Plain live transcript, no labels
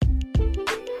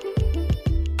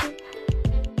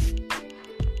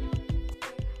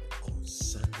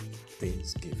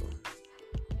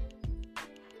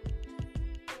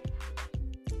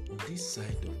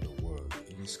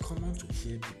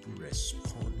hear people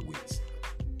respond with.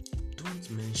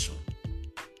 Don't mention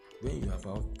when you are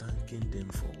about thanking them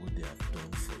for what they have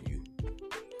done for you.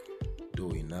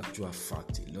 Though in actual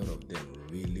fact, a lot of them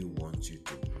really want you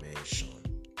to mention.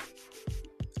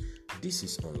 This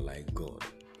is unlike God.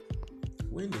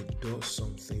 When He does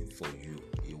something for you,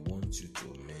 He wants you to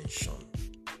mention.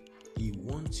 He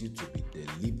wants you to be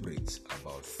deliberate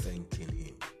about thanking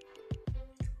Him.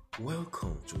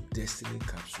 Welcome to Destiny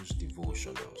Capsules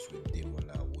Devotionals with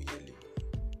Demola Wuyeli.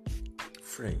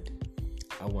 Friend,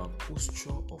 our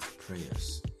posture of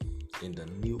prayers in the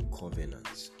new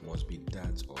covenant must be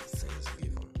that of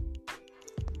thanksgiving.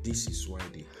 This is why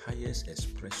the highest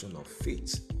expression of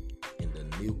faith in the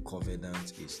new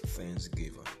covenant is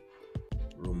thanksgiving.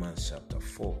 Romans chapter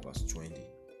 4 verse 20.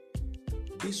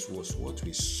 This was what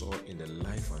we saw in the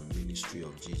life and ministry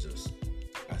of Jesus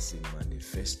as He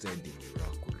manifested the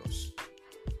miraculous.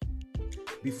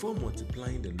 Before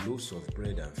multiplying the loaves of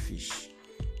bread and fish,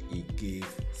 He gave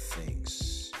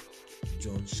thanks.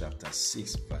 John chapter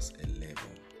 6 verse 11.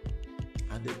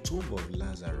 At the tomb of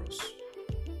Lazarus,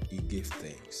 He gave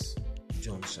thanks.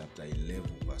 John chapter 11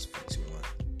 verse 41.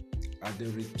 At the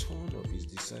return of His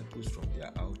disciples from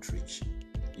their outreach,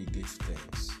 He gave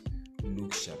thanks.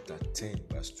 Luke chapter 10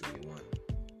 verse 21.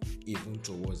 Even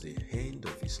towards the end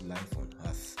of His life on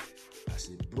earth, as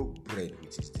He broke bread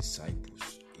with His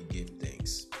disciples, He gave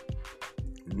thanks.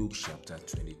 Luke chapter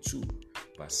 22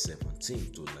 verse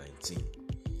 17 to 19.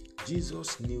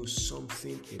 Jesus knew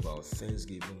something about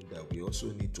thanksgiving that we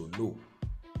also need to know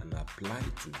and apply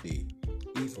today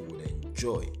if we would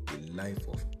enjoy a life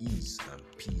of ease and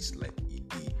peace like He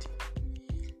did.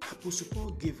 Apostle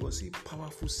Paul gave us a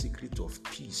powerful secret of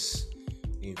peace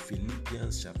in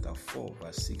Philippians chapter 4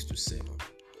 verse 6 to 7.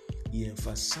 He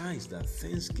emphasized that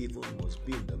thanksgiving must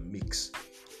be in the mix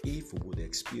if we would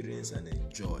experience and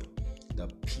enjoy the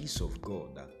peace of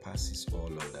God that passes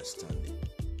all understanding.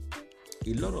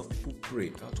 A lot of people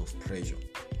pray out of pressure,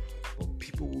 but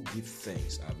people who give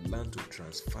thanks have learned to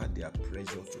transfer their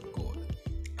pressure to God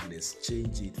and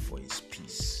exchange it for His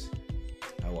peace.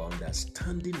 Our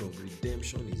understanding of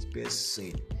redemption is best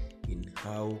seen in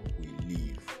how we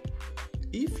live.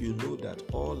 If you know that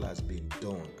all has been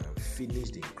done and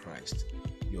finished in Christ,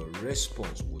 your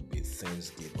response would be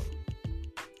thanksgiving.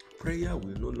 Prayer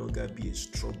will no longer be a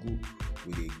struggle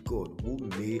with a God who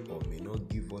may or may not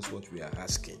give us what we are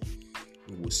asking.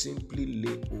 We will simply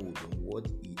lay hold on what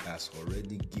He has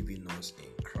already given us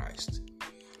in Christ.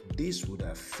 This would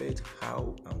affect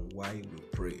how and why we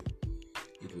pray.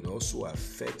 It would also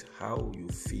affect how you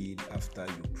feel after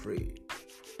you pray.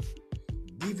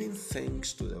 Giving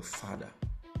thanks to the Father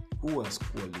who has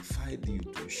qualified you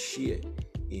to share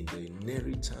in the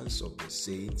inheritance of the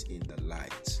saints in the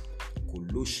light.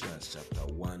 Colossians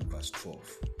chapter 1 verse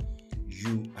 12.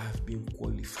 You have been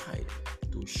qualified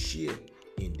to share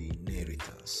in the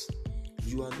inheritance.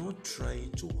 You are not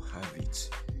trying to have it.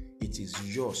 It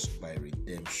is yours by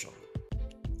redemption.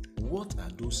 What are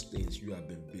those things you have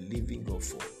been believing God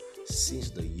for since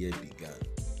the year began?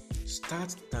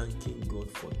 Start thanking God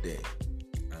for them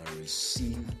and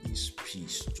receive His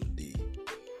peace today.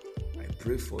 I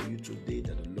pray for you today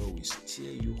that the Lord will stir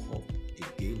you up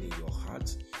again in your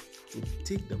heart to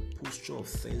take the posture of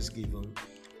thanksgiving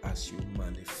as you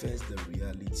manifest the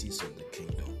realities of the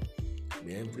kingdom.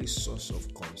 May every source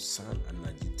of concern and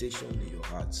agitation in your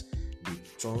heart be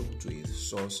turned to a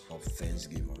source of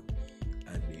thanksgiving,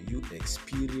 and may you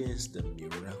experience the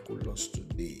miraculous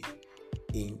today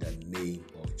in the name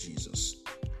of Jesus.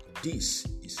 This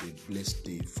is a blessed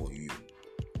day for you.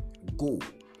 Go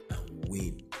and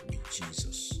win with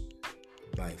Jesus.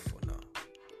 Bye for now.